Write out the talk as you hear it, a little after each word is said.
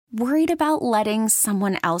Worried about letting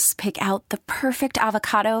someone else pick out the perfect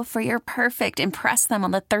avocado for your perfect impress them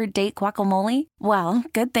on the third date guacamole? Well,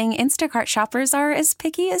 good thing Instacart shoppers are as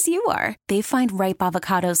picky as you are. They find ripe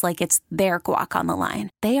avocados like it's their guac on the line.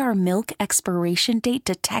 They are milk expiration date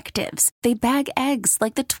detectives. They bag eggs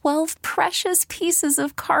like the 12 precious pieces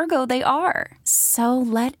of cargo they are. So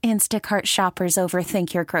let Instacart shoppers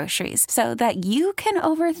overthink your groceries so that you can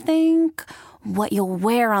overthink what you'll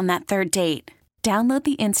wear on that third date. Download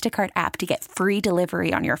the Instacart app to get free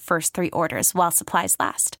delivery on your first 3 orders while supplies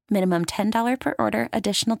last. Minimum $10 per order.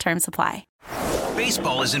 Additional terms apply.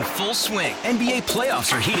 Baseball is in full swing. NBA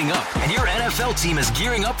playoffs are heating up, and your NFL team is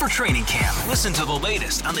gearing up for training camp. Listen to the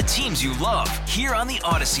latest on the teams you love here on the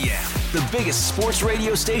Odyssey app. The biggest sports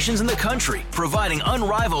radio stations in the country, providing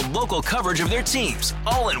unrivaled local coverage of their teams,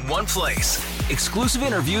 all in one place. Exclusive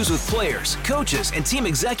interviews with players, coaches, and team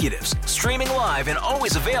executives, streaming live and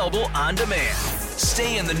always available on demand.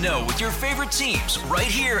 Stay in the know with your favorite teams right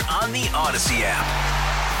here on the Odyssey app.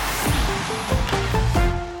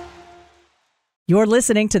 You're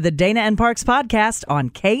listening to the Dana and Parks podcast on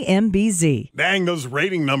KMBZ. Dang, those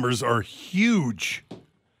rating numbers are huge.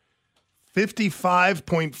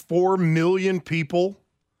 55.4 million people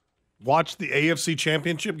watched the AFC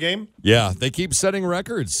Championship game. Yeah, they keep setting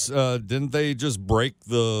records. Didn't they just break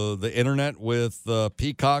the internet with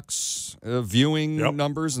Peacock's viewing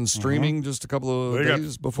numbers and streaming just a couple of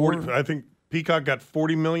days before? I think Peacock got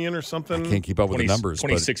 40 million or something. I can't keep up with the numbers.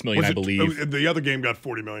 26 million, I believe. The other game got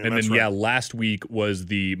 40 million. And that's then, right. yeah, last week was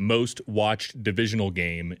the most watched divisional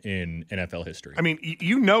game in NFL history. I mean,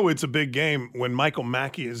 you know it's a big game when Michael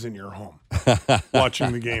Mackey is in your home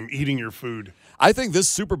watching the game, eating your food. I think this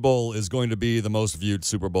Super Bowl is going to be the most viewed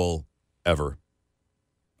Super Bowl ever.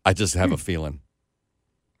 I just have a feeling.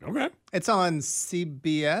 Okay. It's on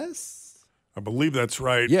CBS? I believe that's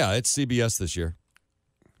right. Yeah, it's CBS this year.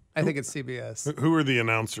 I think it's CBS. Who are the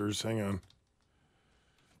announcers? Hang on.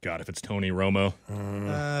 God, if it's Tony Romo.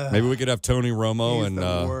 Maybe we could have Tony Romo He's and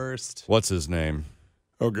the worst. what's his name?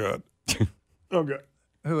 Oh, God. Oh, God.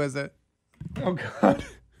 Who is it? Oh, God.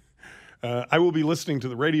 I will be listening to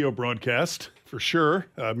the radio broadcast for sure.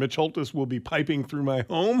 Mitch Holtis will be piping through my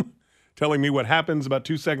home, telling me what happens about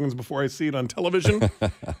 2 seconds before I see it on television.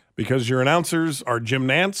 Because your announcers are Jim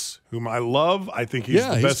Nantz, whom I love. I think he's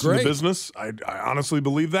the best in the business. I honestly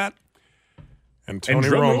believe that. And Tony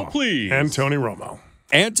Romo. Please. And Tony Romo.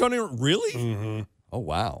 And Tony, really? Mm-hmm. Oh,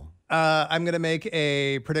 wow. I'm going to make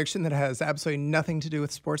a prediction that has absolutely nothing to do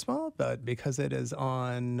with sports ball, but because it is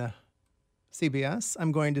on CBS,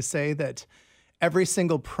 I'm going to say that every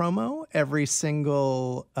single promo, every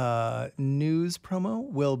single news promo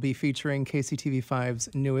will be featuring KCTV5's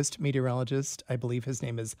newest meteorologist. I believe his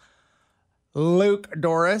name is Luke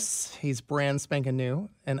Doris. He's brand spanking new.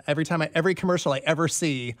 And every commercial I ever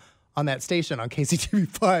see on that station on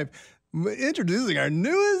KCTV5, introducing our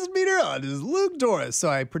newest meteorologist, Luke Doris. So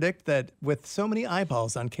I predict that with so many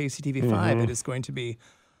eyeballs on KCTV5, it is going to be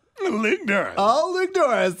Luke Doris. all Luke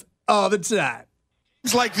Doris all the time.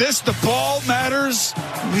 It's like this, the ball matters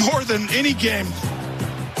more than any game.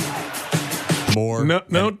 More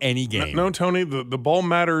than any game. No, Tony, the ball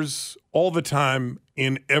matters all the time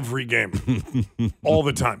in every game. All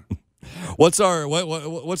the time. What's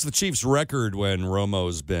the Chiefs' record when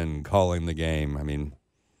Romo's been calling the game? I mean,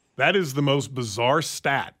 that is the most bizarre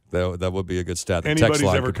stat that would be a good stat. The anybody's text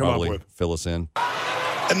line ever could come up probably with. fill us in.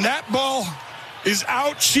 And that ball is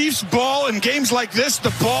out. Chiefs ball in games like this,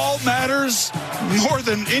 the ball matters more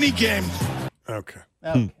than any game. Okay.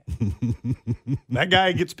 That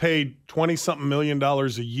guy gets paid $20-something million a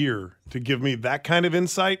year to give me that kind of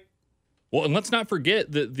insight. Well, and let's not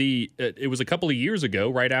forget that it was a couple of years ago,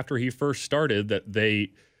 right after he first started, that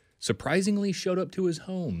they surprisingly showed up to his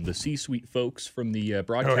home, the C-suite folks from the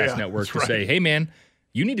broadcast network, to say, hey, man,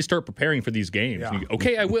 you need to start preparing for these games. Yeah. And you go,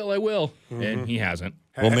 okay, I will. And he hasn't.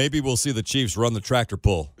 Well, maybe we'll see the Chiefs run the tractor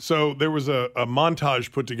pull. So there was a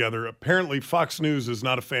montage put together. Apparently, Fox News is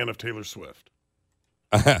not a fan of Taylor Swift.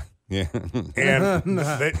 Yeah. And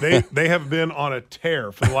they have been on a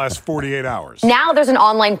tear for the last 48 hours. Now there's an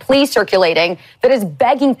online plea circulating that is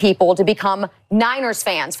begging people to become Niners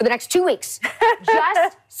fans for the next 2 weeks.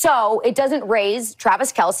 Just so it doesn't raise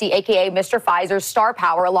Travis Kelce, a.k.a. Mr. Pfizer's star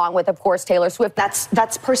power, along with, of course, Taylor Swift.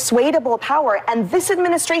 That's persuadable power. And this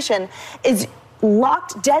administration is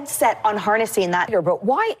locked dead set on harnessing that. But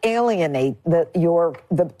why alienate your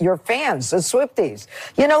fans, the Swifties?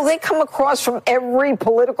 You know, they come across from every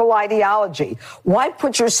political ideology. Why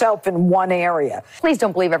put yourself in one area? Please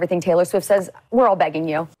don't believe everything Taylor Swift says. We're all begging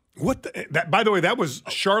you. By the way, that was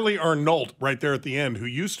Charlie Arnault right there at the end, who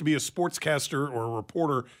used to be a sportscaster or a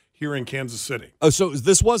reporter here in Kansas City. Oh, so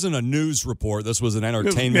this wasn't a news report. This was an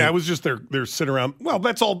entertainment. It was just their sit around. Well,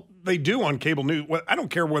 that's all they do on cable news. I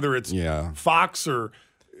don't care whether it's Fox or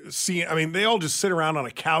I mean, they all just sit around on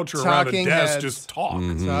a couch or around a desk, just talk.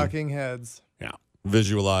 Mm-hmm. Talking heads. Yeah.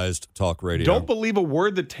 Visualized talk radio. Don't believe a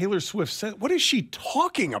word that Taylor Swift said. What is she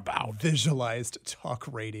talking about? Visualized talk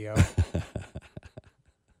radio.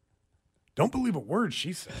 Don't believe a word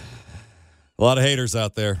she said. A lot of haters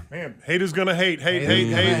out there. Man, hate is going to hate.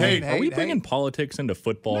 Hate. Are we bringing politics into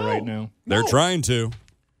football right now? They're trying to.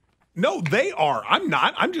 No, they are. I'm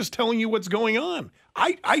not. I'm just telling you what's going on.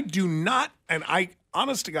 I do not, and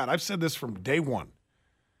honest to God, I've said this from day one.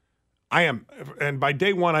 I am, and by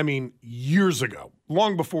day one, I mean years ago,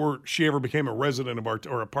 long before she ever became a resident of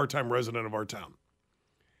or a part-time resident of our town.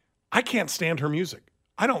 I can't stand her music.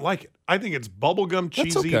 I don't like it. I think it's bubblegum,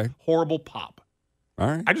 cheesy, horrible pop. All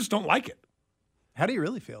right. I just don't like it. How do you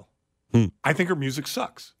really feel? I think her music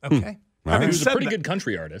sucks. Okay. She's a pretty good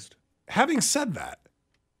country artist. Having said that,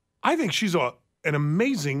 I think she's an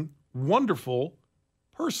amazing, wonderful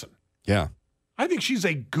person. Yeah. I think she's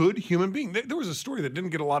a good human being. There was a story that didn't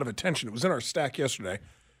get a lot of attention. It was in our stack yesterday,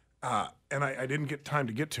 and I didn't get time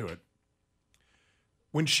to get to it.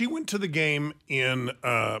 When she went to the game in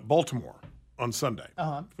Baltimore on Sunday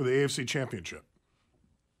for the AFC Championship,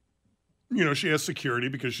 you know, she has security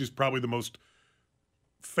because she's probably the most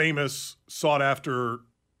famous, sought-after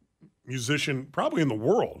musician probably in the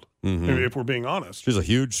world, if we're being honest. She's a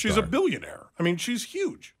huge She's star. a billionaire. I mean, she's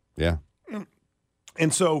huge. Yeah.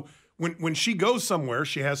 And so when she goes somewhere,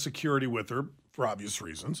 she has security with her for obvious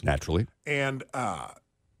reasons. Naturally. And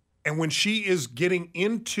when she is getting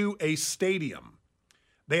into a stadium,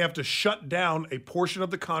 they have to shut down a portion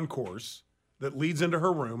of the concourse that leads into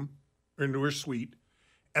her room or into her suite.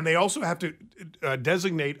 And they also have to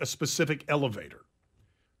designate a specific elevator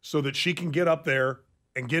so that she can get up there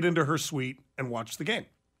and get into her suite and watch the game.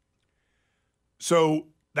 So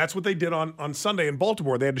that's what they did on Sunday in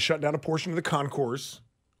Baltimore. They had to shut down a portion of the concourse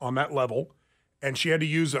on that level. And she had to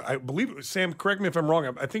use, I believe it was, Sam, correct me if I'm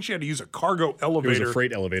wrong, I think she had to use a cargo elevator. It was a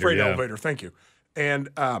freight elevator. Freight elevator, thank you. And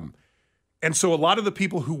so a lot of the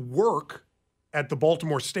people who work at the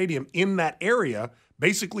Baltimore Stadium in that area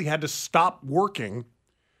basically had to stop working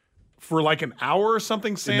for like an hour or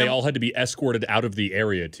something, Sam. And they all had to be escorted out of the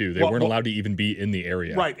area, too. They weren't allowed to even be in the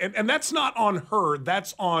area. Right. And that's not on her.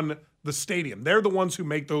 That's on the stadium. They're the ones who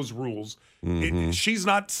make those rules. She's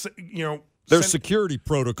not, you know. There's security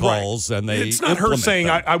protocols, and they It's not her saying,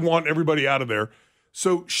 them. I want everybody out of there.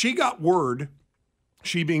 So she got word,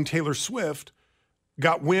 she being Taylor Swift,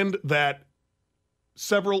 got wind that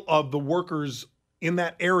several of the workers in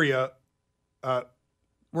that area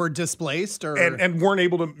were displaced or and weren't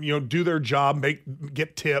able to, you know, do their job,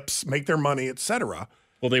 get tips, make their money, etc.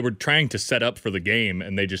 Well, they were trying to set up for the game,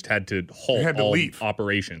 and they just had to halt all leave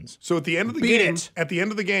operations. So at the end of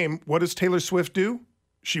the game, what does Taylor Swift do?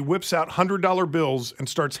 She whips out $100 bills and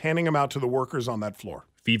starts handing them out to the workers on that floor.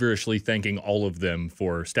 Feverishly thanking all of them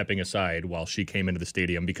for stepping aside while she came into the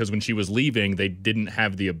stadium, because when she was leaving, they didn't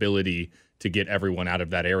have the ability to get everyone out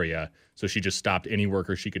of that area. So she just stopped any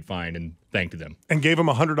worker she could find and thanked them. And gave them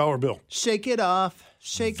a $100 bill. Shake it off.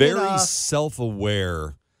 Shake it off. Very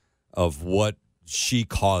self-aware of what she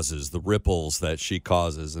causes, the ripples that she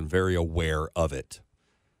causes, and very aware of it.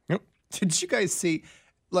 Yep. Did you guys see?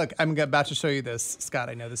 Look, I'm about to show you this, Scott.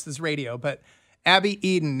 I know this is radio, but Abby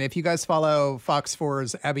Eden, if you guys follow Fox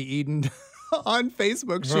 4's Abby Eden on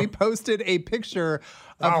Facebook, she posted a picture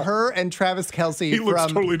of her and Travis Kelce He looks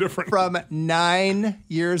totally different. From 9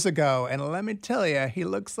 years ago. And let me tell you, he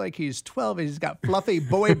looks like he's 12. He's got fluffy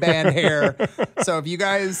boy band hair. So if you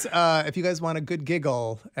guys want a good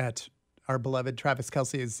giggle at our beloved Travis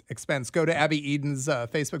Kelce's expense, go to Abby Eden's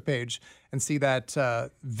Facebook page and see that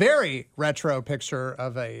very retro picture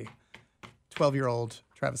of a 12-year-old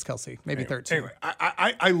Travis Kelce, maybe 13. Anyway,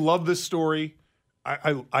 I love this story.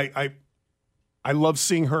 I love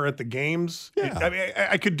seeing her at the games. Yeah. I mean,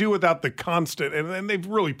 I could do without the constant, and they've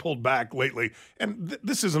really pulled back lately. And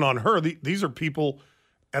this isn't on her. These are people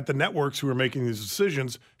at the networks who are making these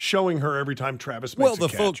decisions, showing her every time Travis makes a catch. Well,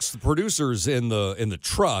 the folks, the producers in the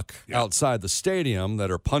truck outside the stadium that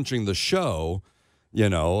are punching the show, you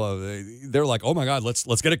know, they're like, "Oh my God, let's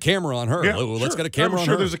get a camera on her. Yeah, let's get a camera on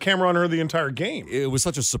her." I'm sure there's a camera on her the entire game. It was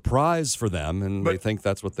such a surprise for them, and they think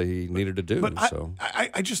that's what they needed to do. But so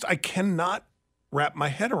I cannot wrap my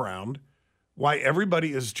head around why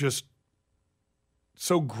everybody is just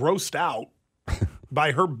so grossed out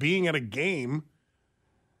by her being at a game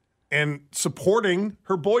and supporting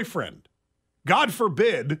her boyfriend. God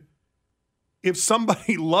forbid if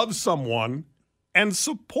somebody loves someone and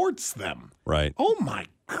supports them. Right. Oh, my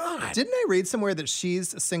God. Didn't I read somewhere that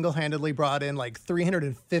she's single-handedly brought in like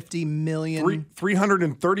 $350 million?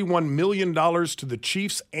 $331 million to the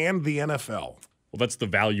Chiefs and the NFL. Well, that's the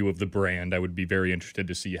value of the brand. I would be very interested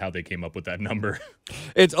to see how they came up with that number.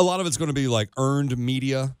 It's a lot of it's going to be like earned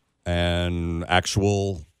media and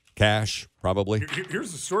actual cash, probably.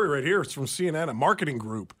 Here's the story right here. It's from CNN. A marketing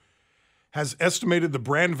group has estimated the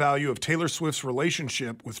brand value of Taylor Swift's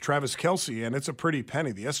relationship with Travis Kelce, and it's a pretty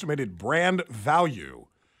penny. The estimated brand value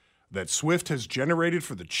that Swift has generated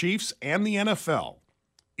for the Chiefs and the NFL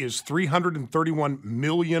is $331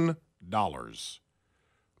 million.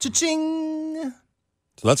 Cha-ching!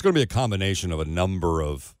 So that's going to be a combination of a number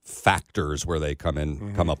of factors where they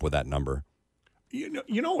come up with that number.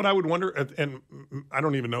 You know what I would wonder, and I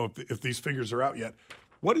don't even know if these figures are out yet.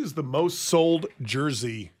 What is the most sold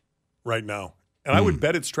jersey right now? And I would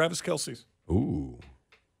bet it's Travis Kelce's. Ooh.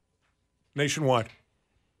 Nationwide.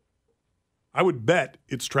 I would bet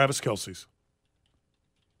it's Travis Kelce's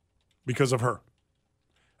because of her.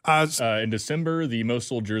 In December, the most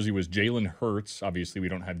sold jersey was Jalen Hurts. Obviously, we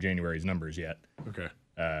don't have January's numbers yet. Okay.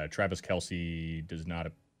 Travis Kelce does not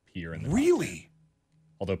appear in the Really?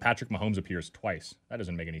 Although Patrick Mahomes appears twice. That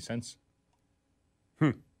doesn't make any sense.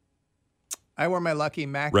 I wore my Lucky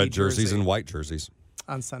Mackey red jerseys jersey and white jerseys.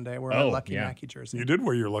 on Sunday. I wore my Lucky Mackey jersey. You did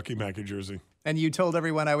wear your Lucky Mackey jersey. And you told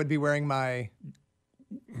everyone I would be wearing my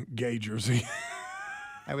gay jersey.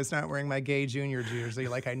 I was not wearing my gay junior jersey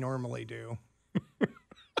like I normally do. You're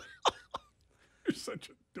such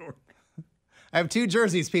a dork. I have two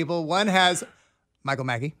jerseys, people. One has Michael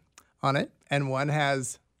Mackey on it, and one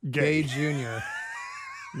has gay junior.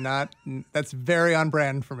 That's very on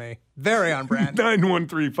brand for me. Very on brand.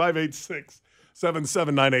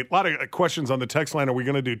 913-586-7798. A lot of questions on the text line. Are we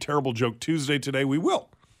going to do Terrible Joke Tuesday today? We will.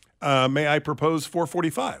 May I propose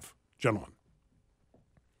 445, gentlemen?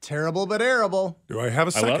 Terrible but airable. Do I have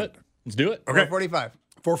a second? I love it. Let's do it. Okay. 445.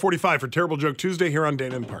 445 for Terrible Joke Tuesday here on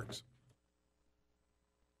Dana and Parks.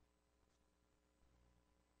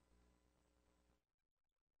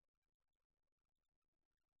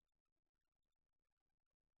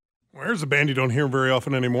 Where's a band you don't hear very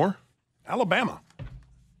often anymore? Alabama.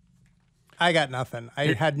 I got nothing.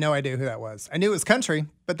 I had no idea who that was. I knew it was country,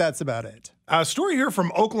 but that's about it. A story here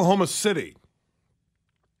from Oklahoma City.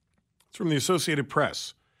 It's from the Associated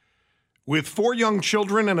Press. With 4 young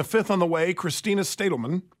children and a 5th on the way, Christina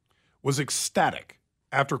Stadelman was ecstatic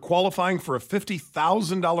after qualifying for a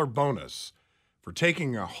 $50,000 bonus for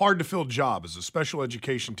taking a hard-to-fill job as a special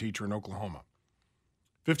education teacher in Oklahoma.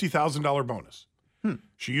 $50,000 bonus.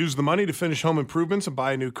 She used the money to finish home improvements and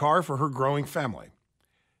buy a new car for her growing family.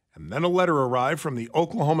 And then a letter arrived from the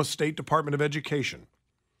Oklahoma State Department of Education.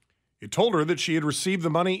 It told her that she had received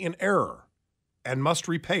the money in error and must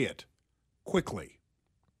repay it quickly.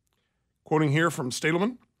 Quoting here from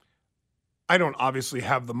Stadelman, I don't obviously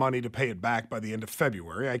have the money to pay it back by the end of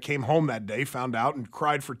February. I came home that day, found out, and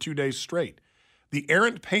cried for 2 days straight. The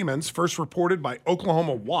errant payments, first reported by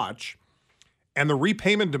Oklahoma Watch, and the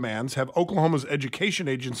repayment demands have Oklahoma's education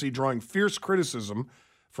agency drawing fierce criticism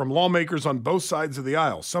from lawmakers on both sides of the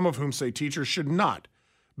aisle, some of whom say teachers should not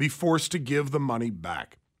be forced to give the money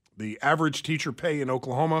back. The average teacher pay in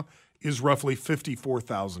Oklahoma is roughly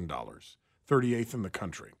 $54,000, 38th in the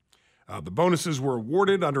country. The bonuses were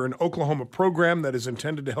awarded under an Oklahoma program that is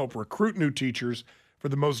intended to help recruit new teachers for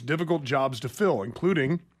the most difficult jobs to fill,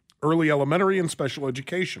 including early elementary and special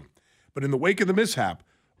education. But in the wake of the mishap,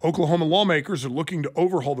 Oklahoma lawmakers are looking to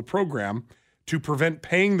overhaul the program to prevent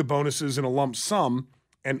paying the bonuses in a lump sum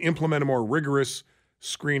and implement a more rigorous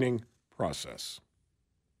screening process.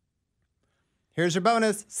 Here's your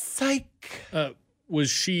bonus. Psych. Was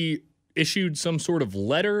she issued some sort of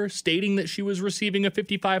letter stating that she was receiving a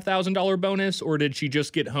 $55,000 bonus, or did she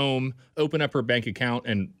just get home, open up her bank account,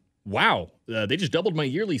 and wow, they just doubled my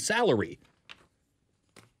yearly salary?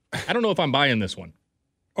 I don't know if I'm buying this one.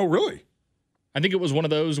 Oh, really? I think it was one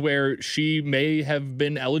of those where she may have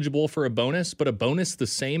been eligible for a bonus, but a bonus the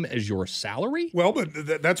same as your salary? Well, but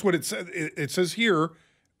that's what it says. It says here,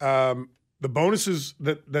 the bonuses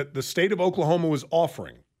that the state of Oklahoma was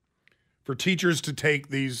offering for teachers to take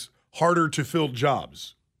these harder to fill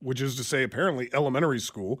jobs, which is to say apparently elementary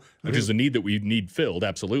school. Which is a need that we need filled,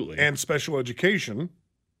 absolutely. And special education,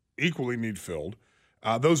 equally need filled.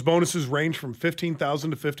 Those bonuses range from $15,000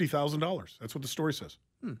 to $50,000. That's what the story says.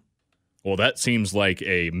 Well, that seems like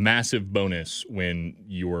a massive bonus when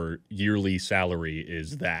your yearly salary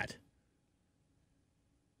is that.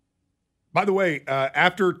 By the way,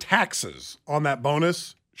 after taxes on that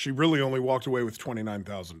bonus, she really only walked away with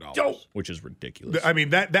 $29,000. Which is ridiculous. I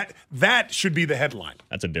mean, that should be the headline.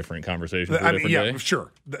 That's a different conversation.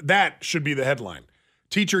 Sure. That should be the headline.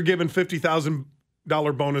 teacher given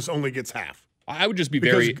 $50,000 bonus only gets half. I would just be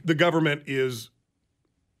because very... the government is,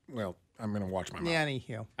 well, I'm going to watch my mouth. Yeah,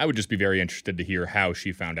 anyhow. I would just be very interested to hear how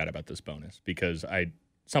she found out about this bonus, because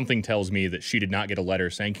something tells me that she did not get a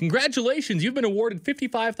letter saying, congratulations, you've been awarded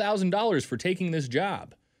 $55,000 for taking this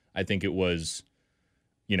job. I think it was,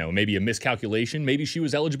 maybe a miscalculation. Maybe she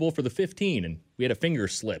was eligible for the 15 and we had a finger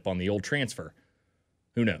slip on the old transfer.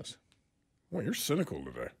 Who knows? Well, you're cynical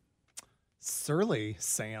today. Surly,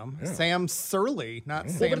 Sam. Yeah. Sam Surly, not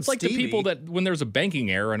Sam Well, but it's like Stevie. the people that when there's a banking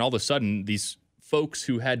error and all of a sudden these folks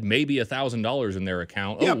who had maybe $1,000 in their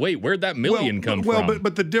account, oh, wait, where'd that million come from? Well,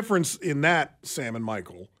 but the difference in that, Sam and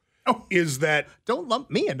Michael, is that... Don't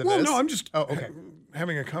lump me into this. Well, no, I'm just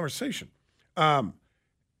having a conversation.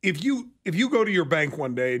 If you go to your bank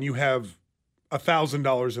one day and you have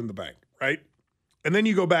 $1,000 in the bank, right? And then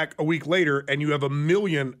you go back a week later and you have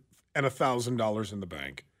 $1,001,000 in the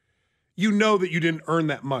bank, you know that you didn't earn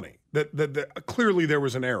that money. That clearly there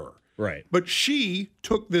was an error. Right. But she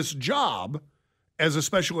took this job as a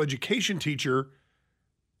special education teacher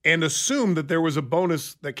and assumed that there was a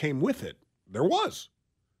bonus that came with it. There was.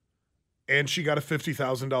 And she got a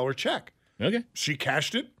 $50,000 check. Okay. She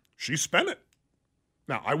cashed it. She spent it.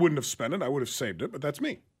 Now, I wouldn't have spent it. I would have saved it, but that's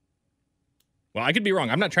me. Well, I could be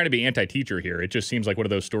wrong. I'm not trying to be anti-teacher here. It just seems like one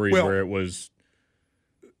of those stories where it was...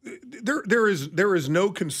 There is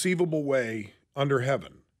no conceivable way under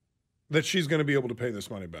heaven that she's going to be able to pay this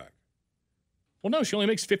money back. Well, no, she only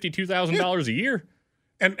makes $52,000 a year.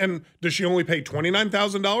 And does she only pay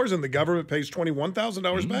 $29,000 and the government pays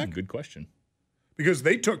 $21,000 back? Good question. Because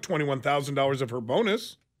they took $21,000 of her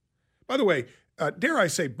bonus. By the way, dare I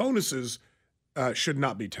say bonuses should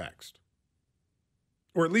not be taxed.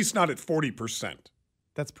 Or at least not at 40%.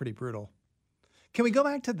 That's pretty brutal. Can we go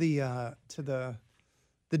back to the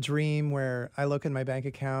dream where I look in my bank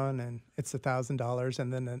account and it's $1,000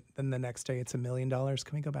 and then the next day it's $1 million? Can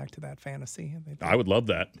we go back to that fantasy? I would love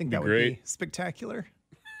that. I think that would be spectacular.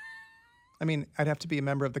 I mean, I'd have to be a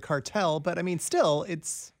member of the cartel, but I mean, still,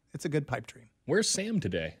 it's a good pipe dream. Where's Sam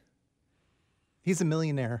today? He's a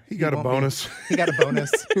millionaire. He got a bonus. He got a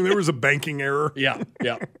bonus. There was a banking error. Yeah.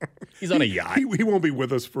 He's on a yacht. He won't be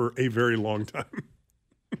with us for a very long time,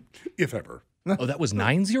 if ever. Oh, that was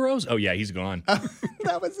 9 zeros? Oh, yeah, he's gone.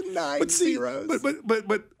 That was 9 zeros.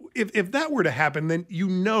 But if that were to happen, then you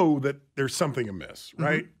know that there's something amiss,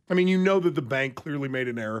 right? Mm-hmm. I mean, you know that the bank clearly made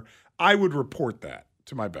an error. I would report that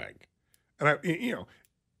to my bank. And,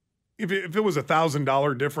 if it was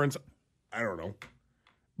 $1,000 difference, I don't know.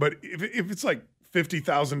 But if it's like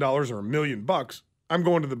 $50,000 or $1 million, I'm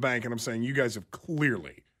going to the bank and I'm saying, you guys have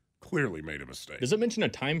clearly made a mistake. Does it mention a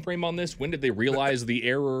time frame on this? When did they realize the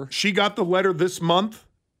error? She got the letter this month,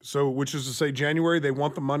 which is to say January. They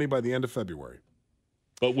want the money by the end of February.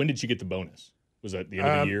 But when did she get the bonus? Was that the end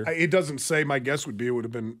of the year? It doesn't say. My guess would be it would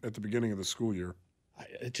have been at the beginning of the school year.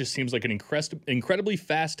 It just seems like an incredibly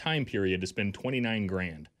fast time period to spend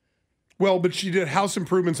 $29,000. Well, but she did house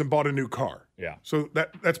improvements and bought a new car. Yeah. So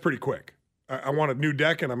that's pretty quick. I want a new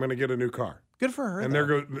deck and I'm going to get a new car. Good for her. And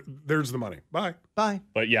there's the money. Bye.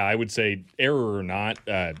 But yeah, I would say error or not,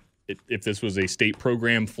 if this was a state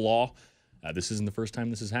program flaw, this isn't the first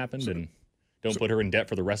time this has happened, and don't put her in debt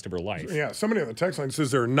for the rest of her life. Yeah, somebody on the text line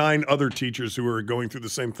says there are 9 other teachers who are going through the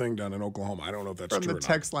same thing down in Oklahoma. I don't know if that's true or not. From the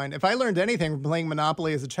text line, if I learned anything from playing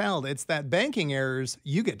Monopoly as a child, it's that banking errors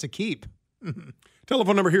you get to keep.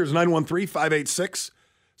 Telephone number here is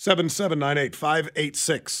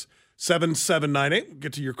 913-586-7798. 586-7798. We'll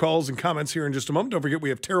get to your calls and comments here in just a moment. Don't forget we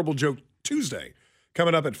have Terrible Joke Tuesday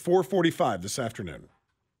coming up at 4:45 this afternoon.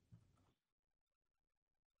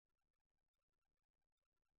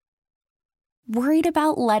 Worried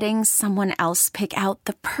about letting someone else pick out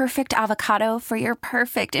the perfect avocado for your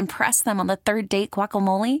perfect impress them on the third date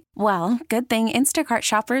guacamole? Well, good thing Instacart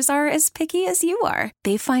shoppers are as picky as you are.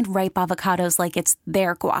 They find ripe avocados like it's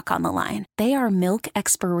their guac on the line. They are milk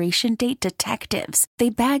expiration date detectives. They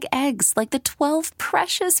bag eggs like the 12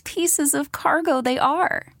 precious pieces of cargo they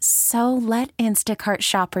are. So let Instacart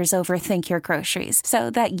shoppers overthink your groceries so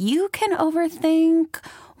that you can overthink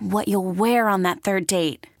what you'll wear on that third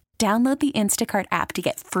date. Download the Instacart app to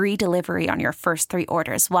get free delivery on your first 3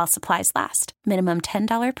 orders while supplies last. Minimum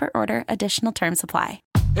 $10 per order. Additional terms apply.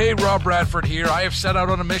 Hey, Rob Bradford here. I have set out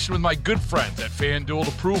on a mission with my good friends at FanDuel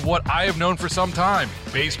to prove what I have known for some time.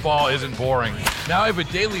 Baseball isn't boring. Now I have a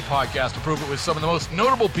daily podcast to prove it with some of the most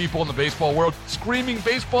notable people in the baseball world, screaming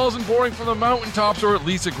baseball isn't boring from the mountaintops, or at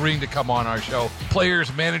least agreeing to come on our show.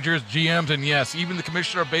 Players, managers, GMs, and yes, even the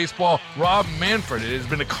commissioner of baseball, Rob Manfred. It has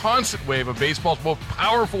been a constant wave of baseball's most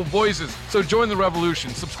powerful voices. So join the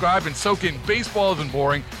revolution. Subscribe and soak in Baseball Isn't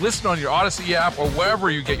Boring. Listen on your Odyssey app or wherever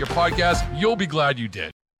you get your podcasts. You'll be glad you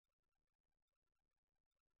did.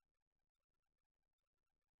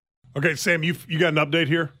 Okay, Sam, you got an update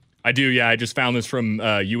here? I do, yeah. I just found this from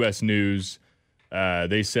U.S. News.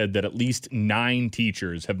 They said that at least 9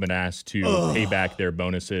 teachers have been asked to pay back their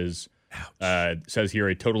bonuses. It says here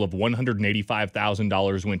a total of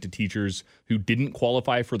 $185,000 went to teachers who didn't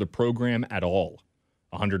qualify for the program at all.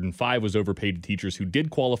 $105,000 was overpaid to teachers who did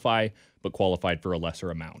qualify, but qualified for a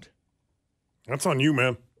lesser amount. That's on you,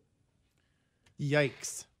 man.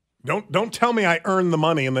 Yikes. Don't tell me I earned the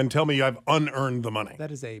money and then tell me I've unearned the money.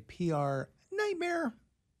 That is a PR nightmare.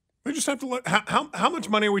 We just have to look. How much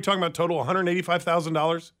money are we talking about total?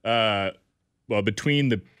 $185,000? Well, between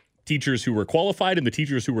the teachers who were qualified and the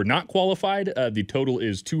teachers who were not qualified, the total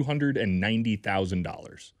is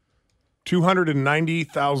 $290,000.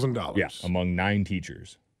 $290,000? Yeah, among 9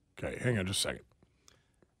 teachers. Okay, hang on just a second.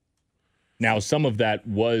 Now, some of that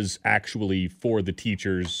was actually for the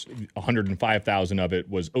teachers. $105,000 of it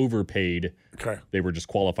was overpaid. Okay. They were just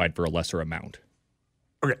qualified for a lesser amount.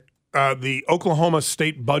 Okay. The Oklahoma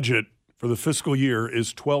state budget for the fiscal year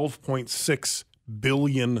is $12.6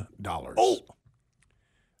 billion. Oh!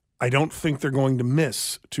 I don't think they're going to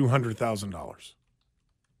miss $200,000.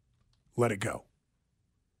 Let it go.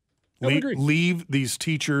 Leave these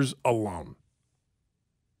teachers alone.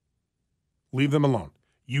 Leave them alone.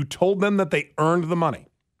 You told them that they earned the money.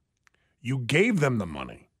 You gave them the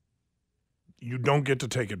money. You don't get to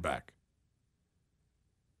take it back.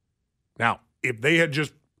 Now, if they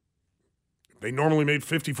normally made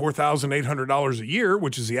 $54,800 a year,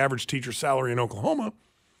 which is the average teacher salary in Oklahoma,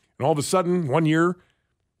 and all of a sudden, one year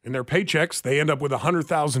in their paychecks, they end up with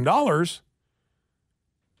 $100,000,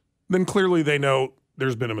 then clearly they know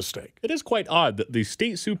there's been a mistake. It is quite odd that the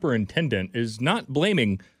state superintendent is not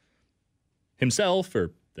blaming himself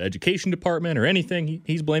or the education department or anything.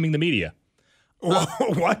 He's blaming the media.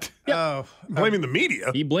 What? Yeah. Blaming the media?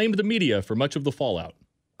 He blamed the media for much of the fallout.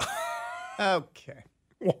 Okay.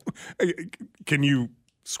 Well, can you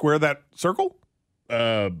square that circle?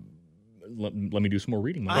 Let me do some more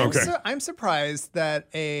reading. I'm surprised that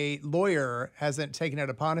a lawyer hasn't taken it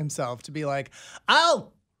upon himself to be like,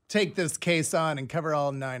 I'll take this case on and cover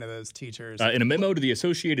all 9 of those teachers. In a memo to the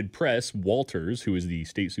Associated Press, Walters, who is the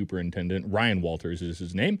state superintendent, Ryan Walters is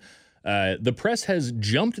his name, the press has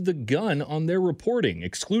jumped the gun on their reporting,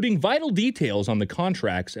 excluding vital details on the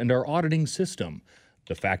contracts and our auditing system.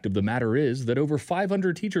 The fact of the matter is that over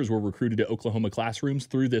 500 teachers were recruited to Oklahoma classrooms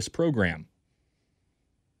through this program.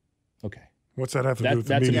 Okay. What's that have to do with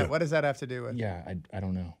the media? Yeah, what does that have to do with? Yeah, I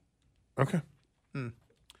don't know. Okay.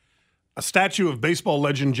 A statue of baseball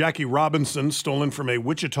legend Jackie Robinson, stolen from a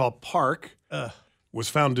Wichita park, was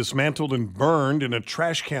found dismantled and burned in a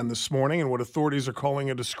trash can this morning in what authorities are calling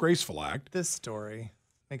a disgraceful act. This story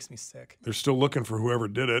makes me sick. They're still looking for whoever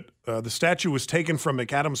did it. The statue was taken from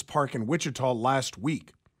McAdams Park in Wichita last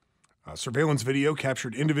week. Surveillance video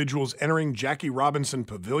captured individuals entering Jackie Robinson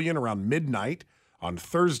Pavilion around midnight on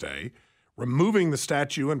Thursday, removing the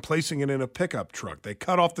statue and placing it in a pickup truck. They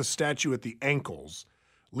cut off the statue at the ankles,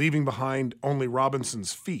 leaving behind only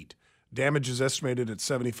Robinson's feet. Damage is estimated at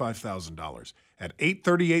 $75,000. At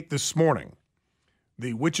 8:38 this morning,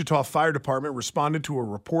 the Wichita Fire Department responded to a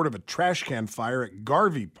report of a trash can fire at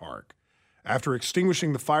Garvey Park. After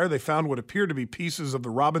extinguishing the fire, they found what appeared to be pieces of the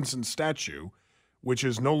Robinson statue, which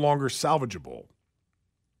is no longer salvageable.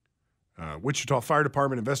 Wichita Fire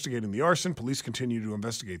Department investigating the arson. Police continue to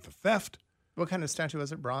investigate the theft. What kind of statue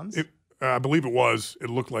was it? Bronze? I believe it was.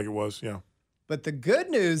 It looked like it was, yeah. But the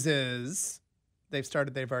good news is they've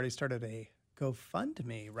already started a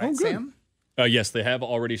GoFundMe, right, Sam? Yes, they have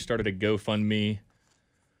already started a GoFundMe.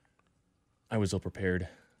 I was ill prepared.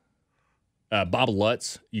 Bob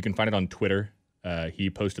Lutz, you can find it on Twitter.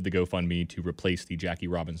 He posted the GoFundMe to replace the Jackie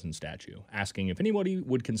Robinson statue, asking if anybody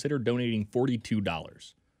would consider donating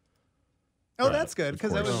 $42. Oh, that's good,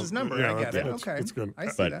 because that was his number. Yeah, I get it. that's- Okay. that's good. I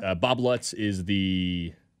see that. Bob Lutz is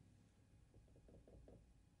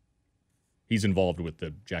he's involved with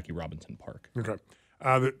the Jackie Robinson Park. Okay.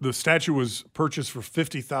 The statue was purchased for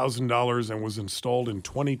 $50,000 and was installed in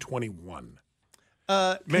 2021.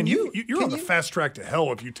 Man, you're on the fast track to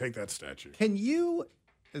hell if you take that statue. Can you,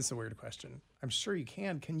 this is a weird question. I'm sure you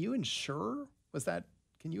can. Can you insure? Was that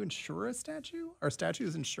Can you insure a statue? Are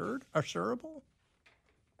statues insured? Insurable?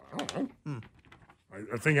 I don't know.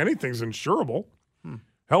 I think anything's insurable.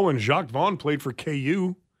 Hell, when Jacques Vaughn played for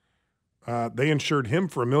KU, they insured him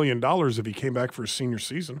for $1 million if he came back for his senior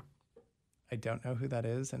season. I don't know who that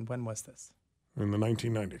is, and when was this? In the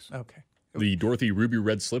 1990s. Okay. The Dorothy Ruby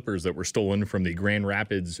Red slippers that were stolen from the Grand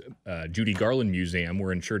Rapids Judy Garland Museum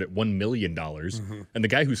were insured at $1 million. And the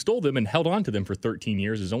guy who stole them and held on to them for 13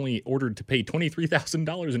 years is only ordered to pay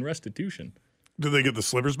 $23,000 in restitution. Did they get the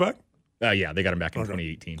slippers back? Yeah, they got them back in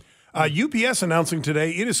 2018. UPS announcing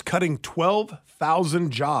today it is cutting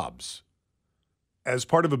 12,000 jobs as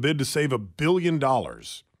part of a bid to save $1 billion.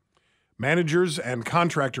 Managers and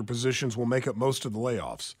contractor positions will make up most of the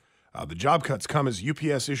layoffs. The job cuts come as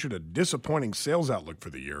UPS issued a disappointing sales outlook for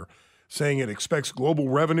the year, saying it expects global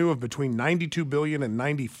revenue of between $92 billion and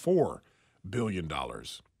 $94 billion.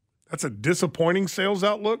 That's a disappointing sales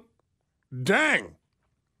outlook? Dang!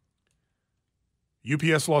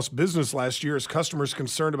 UPS lost business last year as customers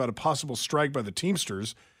concerned about a possible strike by the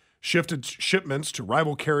Teamsters shifted shipments to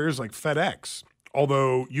rival carriers like FedEx.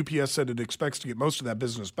 Although UPS said it expects to get most of that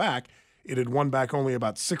business back, it had won back only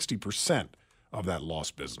about 60% of that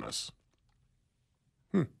lost business.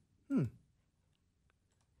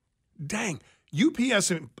 Dang.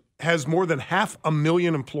 UPS has more than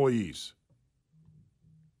 500,000 employees.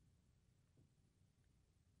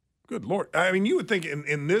 Good Lord. I mean, you would think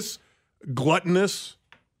in this gluttonous,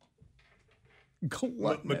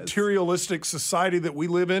 materialistic society that we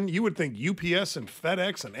live in, you would think UPS and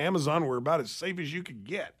FedEx and Amazon were about as safe as you could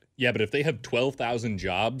get. Yeah, but if they have 12,000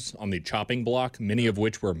 jobs on the chopping block, many of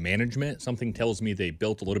which were management, something tells me they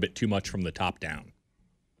built a little bit too much from the top down.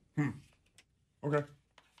 Okay.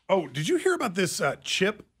 Oh, did you hear about this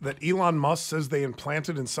chip that Elon Musk says they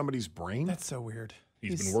implanted in somebody's brain? That's so weird.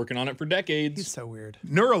 He's been working on it for decades. He's so weird.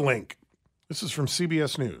 Neuralink. This is from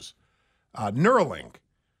CBS News. Neuralink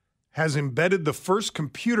has embedded the first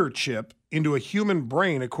computer chip into a human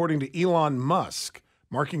brain, according to Elon Musk,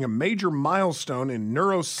 marking a major milestone in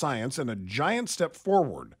neuroscience and a giant step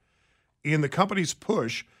forward in the company's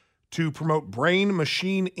push to promote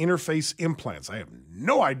brain-machine interface implants. I have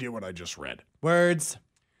no idea what I just read. Words.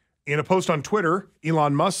 In a post on Twitter,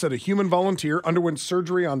 Elon Musk said a human volunteer underwent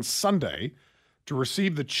surgery on Sunday to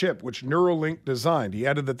receive the chip which Neuralink designed. He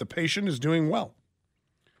added that the patient is doing well.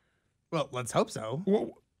 Well, let's hope so.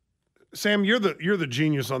 Well, Sam, you're the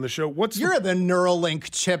genius on the show. You're the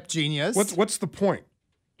Neuralink chip genius. What's the point?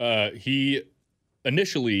 He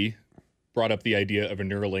initially brought up the idea of a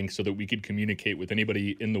Neuralink so that we could communicate with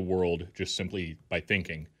anybody in the world just simply by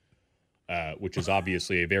thinking, which is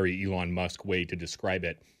obviously a very Elon Musk way to describe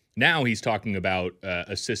it. Now he's talking about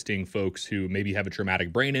assisting folks who maybe have a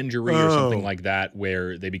traumatic brain injury or something like that,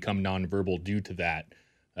 where they become nonverbal due to that.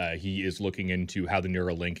 He is looking into how the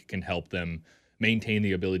Neuralink can help them maintain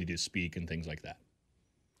the ability to speak and things like that.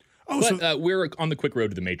 But we're on the quick road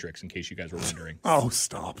to the Matrix, in case you guys were wondering. Oh,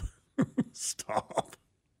 stop. Stop.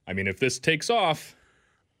 I mean, if this takes off.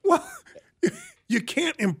 Well, you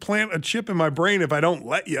can't implant a chip in my brain if I don't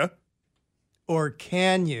let you. Or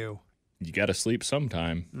can you? You got to sleep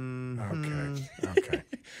sometime. Okay.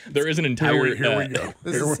 There is an entire... Here we go.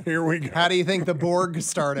 Here we go. How do you think the Borg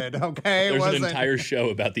started? Okay, There's an entire show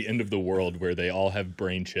about the end of the world where they all have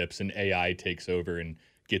brain chips and AI takes over and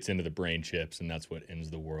gets into the brain chips, and that's what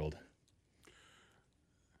ends the world.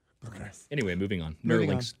 Okay. Anyway, moving on.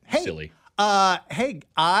 Neuralink's silly.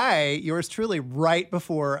 Yours truly, right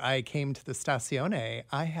before I came to the Stazione,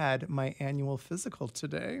 I had my annual physical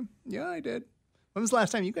today. Yeah, I did. When was the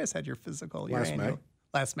last time you guys had your physical? Last May.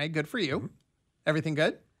 Last May. Good for you. Everything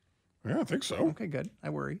good? Yeah, I think so. Okay, good. I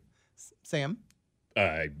worry. Sam?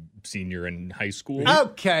 Senior in high school.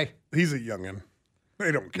 Okay. He's a youngin'.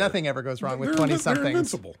 They don't care. Nothing ever goes wrong with 20-somethings. They're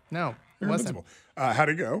invincible. No, they're it wasn't. Invincible. How'd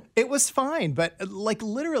it go? It was fine, but like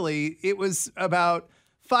literally, it was about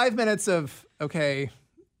 5 minutes of, okay,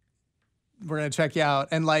 we're going to check you out.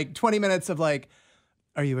 And like 20 minutes of like,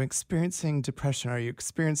 are you experiencing depression? Are you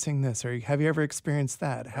experiencing this? Have you ever experienced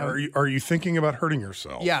that? Are you thinking about hurting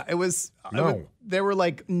yourself? Yeah, it was. No. There were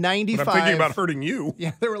like 95. But I'm thinking about hurting you.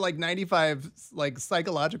 Yeah, there were like 95 like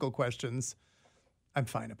psychological questions. I'm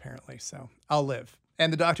fine apparently, so I'll live.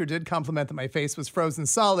 And the doctor did compliment that my face was frozen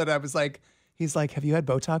solid. I was like, he's like, have you had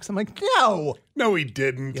Botox? I'm like, no. No, he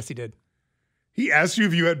didn't. Yes, he did. He asked you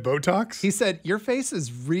if you had Botox? He said, your face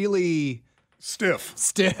is really... Stiff,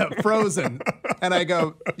 frozen. And I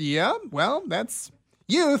go, yeah, well, that's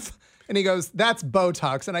youth. And he goes, that's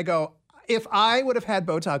Botox. And I go, if I would have had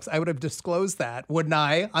Botox, I would have disclosed that, wouldn't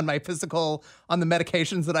I, on my physical, on the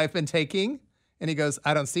medications that I've been taking? And he goes,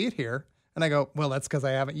 I don't see it here. And I go, well, that's because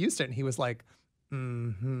I haven't used it. And he was like,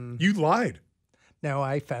 Mm-hmm. You lied. No,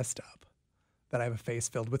 I fessed up that I have a face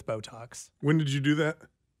filled with Botox. When did you do that?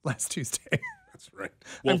 Last Tuesday. That's right.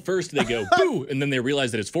 Well, first they go, boo, and then they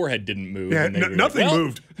realize that his forehead didn't move. Yeah, and they nothing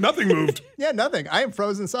moved. Nothing moved. Yeah, nothing. I am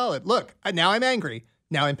frozen solid. Look, now I'm angry.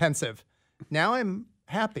 Now I'm pensive. Now I'm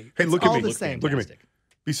happy. Hey, it's look at all me. the same. Look at me.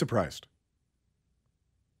 Be surprised.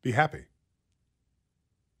 Be happy.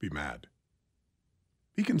 Be mad.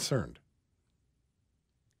 Be concerned.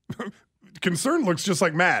 Concerned looks just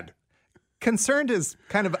like mad. Concerned is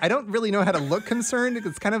kind of, I don't really know how to look concerned.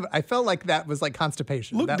 It's kind of, I felt like that was like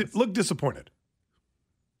constipation. Look disappointed.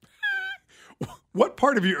 What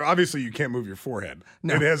part of you, obviously you can't move your forehead.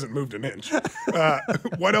 No. It hasn't moved an inch.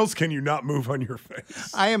 What else can you not move on your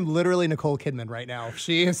face? I am literally Nicole Kidman right now.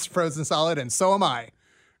 She is frozen solid and so am I.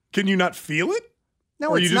 Can you not feel it? No,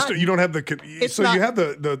 or it's you just not, you don't have the so not, you have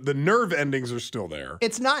the nerve endings are still there.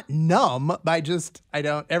 It's not numb,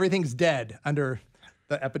 but everything's dead under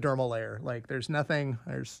the epidermal layer. Like there's nothing.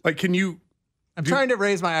 Like I'm trying to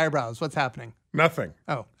raise my eyebrows. What's happening? Nothing.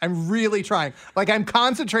 Oh, I'm really trying. Like I'm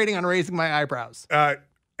concentrating on raising my eyebrows.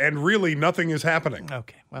 And really nothing is happening.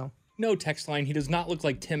 Okay, well. No text line. He does not look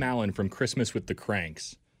like Tim Allen from Christmas with the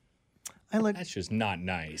Cranks. That's just not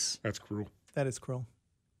nice. That's cruel. That is cruel.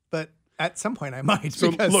 But at some point I might. So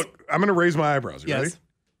look, I'm going to raise my eyebrows. You ready?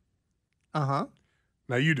 Uh-huh.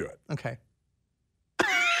 Now you do it. Okay.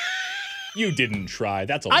 You didn't try.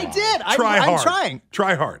 That's a lie. I did. I'm trying.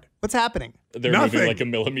 Try hard. What's happening? They're moving like a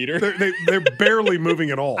millimeter. They're barely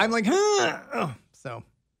moving at all. I'm like, so.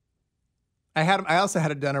 I also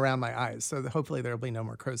had it done around my eyes, so hopefully there'll be no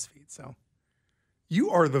more crow's feet. So.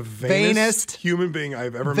 You are the vainest human being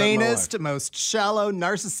I've ever met in my life. Vainest, most shallow,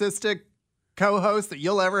 narcissistic co-host that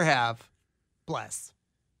you'll ever have. Bless.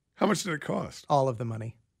 How much did it cost? All of the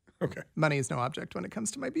money. Okay. Money is no object when it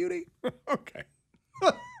comes to my beauty. Okay.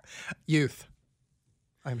 Youth.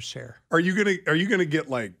 I'm Cher. Are you gonna get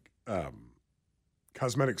like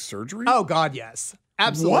cosmetic surgery? Oh God, yes.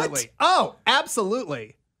 Absolutely. What? Oh,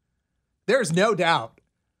 absolutely. There's no doubt.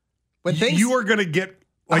 When things you are gonna get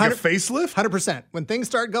like a facelift? 100%. When things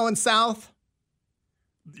start going south,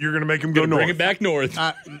 you're gonna make them go north. Bring it back north.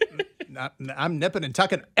 I'm nipping and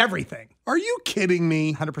tucking everything. Are you kidding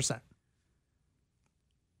me? 100%.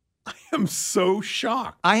 I am so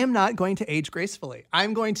shocked. I am not going to age gracefully.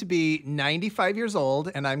 I'm going to be 95 years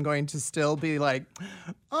old and I'm going to still be like,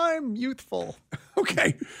 I'm youthful.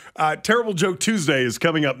 Okay. Terrible Joke Tuesday is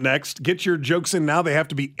coming up next. Get your jokes in now. They have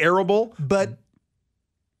to be airable. But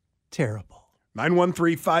terrible.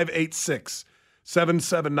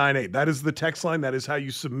 913-586-7798. That is the text line. That is how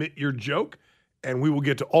you submit your joke. And we will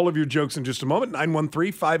get to all of your jokes in just a moment.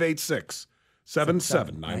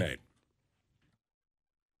 913-586-7798.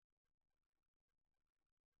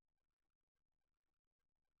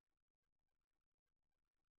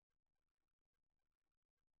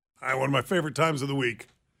 One of my favorite times of the week.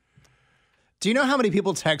 Do you know how many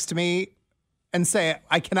people text me and say,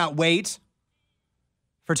 I cannot wait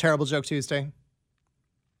for Terrible Joke Tuesday?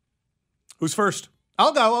 Who's first?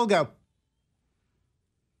 I'll go.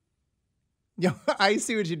 Yo, I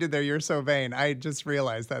see what you did there. You're so vain. I just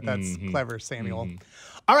realized that. That's clever, Samuel.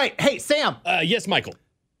 All right. Hey, Sam. Yes, Michael.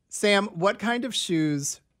 Sam, what kind of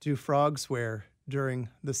shoes do frogs wear during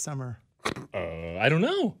the summer? I don't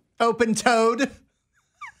know. Open-toed.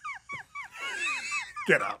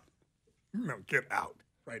 Get out. No, get out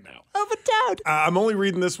right now. Open-toed. I'm only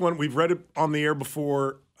reading this one. We've read it on the air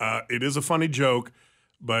before. It is a funny joke,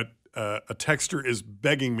 but a texter is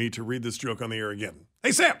begging me to read this joke on the air again.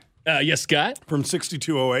 Hey, Sam. Yes, Scott. From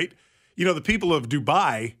 6208. You know, the people of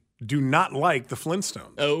Dubai do not like the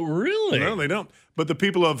Flintstones. Oh, really? No, they don't. But the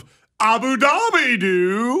people of Abu Dhabi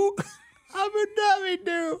do. Abu Dhabi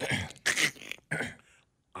do.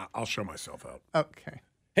 I'll show myself out. Okay.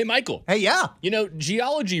 Hey, Michael. Hey, yeah. You know,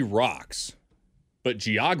 geology rocks, but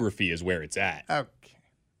geography is where it's at. Okay.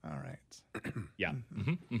 All right. Yeah.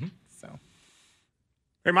 So.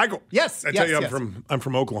 Hey, Michael. Yes. I tell you, I'm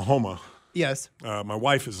from Oklahoma. Yes. My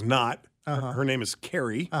wife is not. Her name is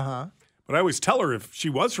Carrie. But I always tell her if she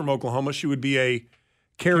was from Oklahoma, she would be a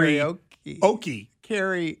karaoke.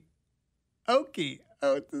 Karaoke.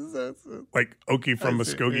 Oh, like Okie from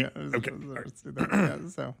Muskogee. Okay.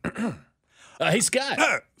 Hey,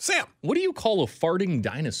 Scott. Sam. What do you call a farting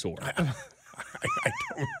dinosaur?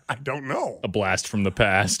 I don't know. A blast from the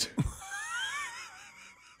past.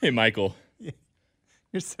 Hey, Michael.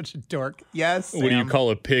 You're such a dork. Yes, Sam. What do you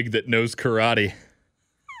call a pig that knows karate?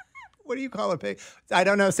 What do you call a pig? I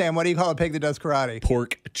don't know, Sam. What do you call a pig that does karate?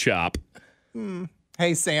 Pork chop.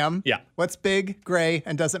 Hey, Sam. Yeah. What's big, gray,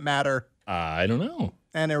 and doesn't matter? I don't know.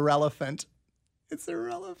 An irrelevant. It's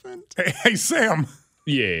irrelevant. Hey, Sam.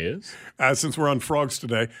 Yes? Since we're on frogs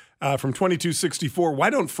today, from 2264, why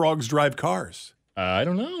don't frogs drive cars? I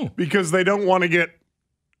don't know. Because they don't want to get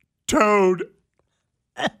towed.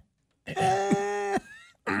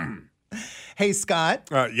 Hey, Scott.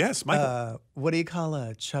 Yes, Michael. What do you call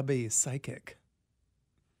a chubby psychic?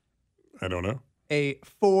 I don't know. A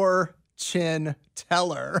fortune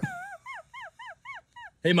teller.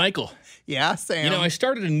 Hey, Michael. Yeah, Sam. You know, I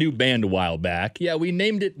started a new band a while back. Yeah, we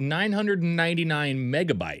named it 999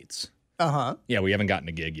 Megabytes. Uh-huh. Yeah, we haven't gotten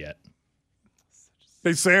a gig yet.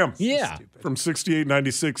 Hey, Sam. Yeah. From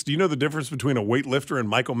 6896, do you know the difference between a weightlifter and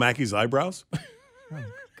Michael Mackey's eyebrows? Oh,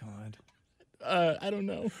 God. I don't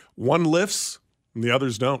know. One lifts and the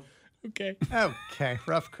others don't. Okay. Okay,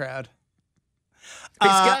 rough crowd. Hey,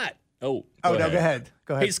 Scott. Go ahead.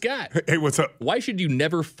 Go ahead. Hey, Scott. Hey, what's up? Why should you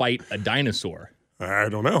never fight a dinosaur? I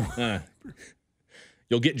don't know.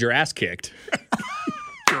 You'll get your ass kicked.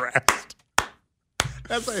 Your ass.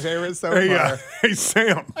 That's my favorite so far. Hey,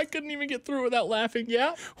 Sam. I couldn't even get through without laughing.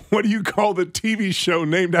 Yeah? What do you call the TV show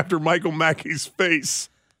named after Michael Mackey's face?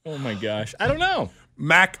 Oh, my gosh. I don't know.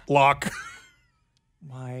 Maclock.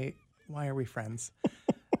 Why are we friends?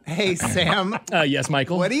 Hey, Sam. Yes,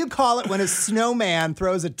 Michael? What do you call it when a snowman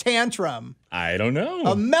throws a tantrum? I don't know.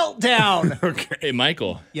 A meltdown. Okay. Hey,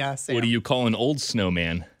 Michael. Yeah, Sam. What do you call an old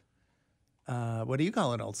snowman? What do you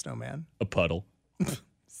call an old snowman? A puddle.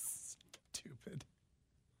 Stupid.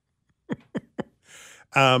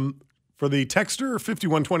 For the texter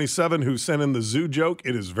 5127 who sent in the zoo joke,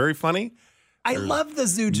 it is very funny. I love the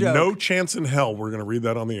zoo joke. No chance in hell we're going to read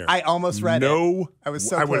that on the air. I almost read it. I was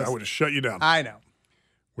so close. I would have shut you down. I know.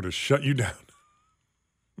 Would have shut you down.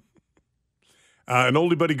 An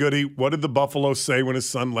oldie buddy goodie. What did the buffalo say when his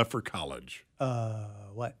son left for college?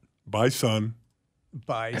 What? Bye, son.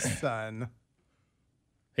 Bye, son.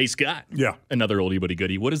 Hey, Scott. Yeah. Another oldie buddy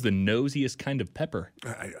goodie. What is the nosiest kind of pepper?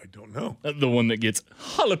 I don't know. The one that gets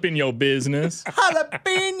jalapeno business.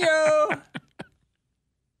 Jalapeno.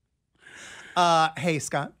 Hey,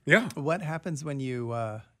 Scott. Yeah. What happens when you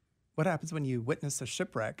witness a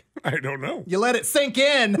shipwreck? I don't know. You let it sink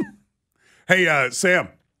in. Hey, Sam.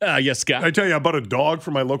 Yes, Scott. I tell you, I bought a dog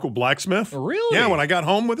for my local blacksmith. Really? Yeah, when I got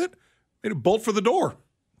home with it, made a bolt for the door.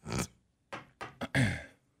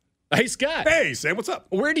 Hey, Scott. Hey, Sam, what's up?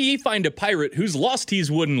 Where do ye find a pirate who's lost his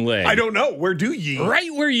wooden leg? I don't know. Where do ye? Right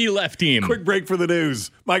where ye left him. Quick break for the news.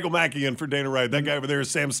 Michael Mackey in for Dana Wright. That guy over there is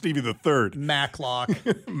Sam Stevie the Third. Maclock.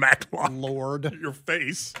 Maclock. Lord. Your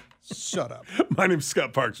face. Shut up. My name's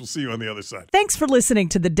Scott Parks. We'll see you on the other side. Thanks for listening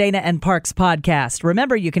to the Dana and Parks podcast.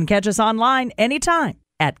 Remember, you can catch us online anytime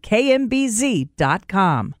at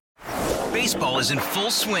kmbz.com. Baseball is in full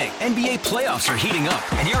swing. NBA playoffs are heating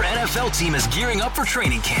up, and your NFL team is gearing up for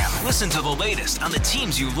training camp. Listen to the latest on the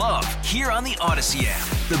teams you love here on the Odyssey app.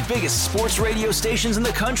 The biggest sports radio stations in the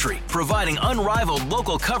country, providing unrivaled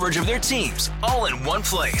local coverage of their teams, all in one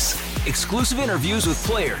place. Exclusive interviews with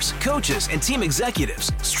players, coaches, and team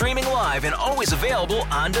executives, streaming live and always available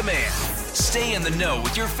on demand. Stay in the know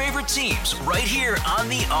with your favorite teams right here on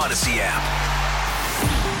the Odyssey app.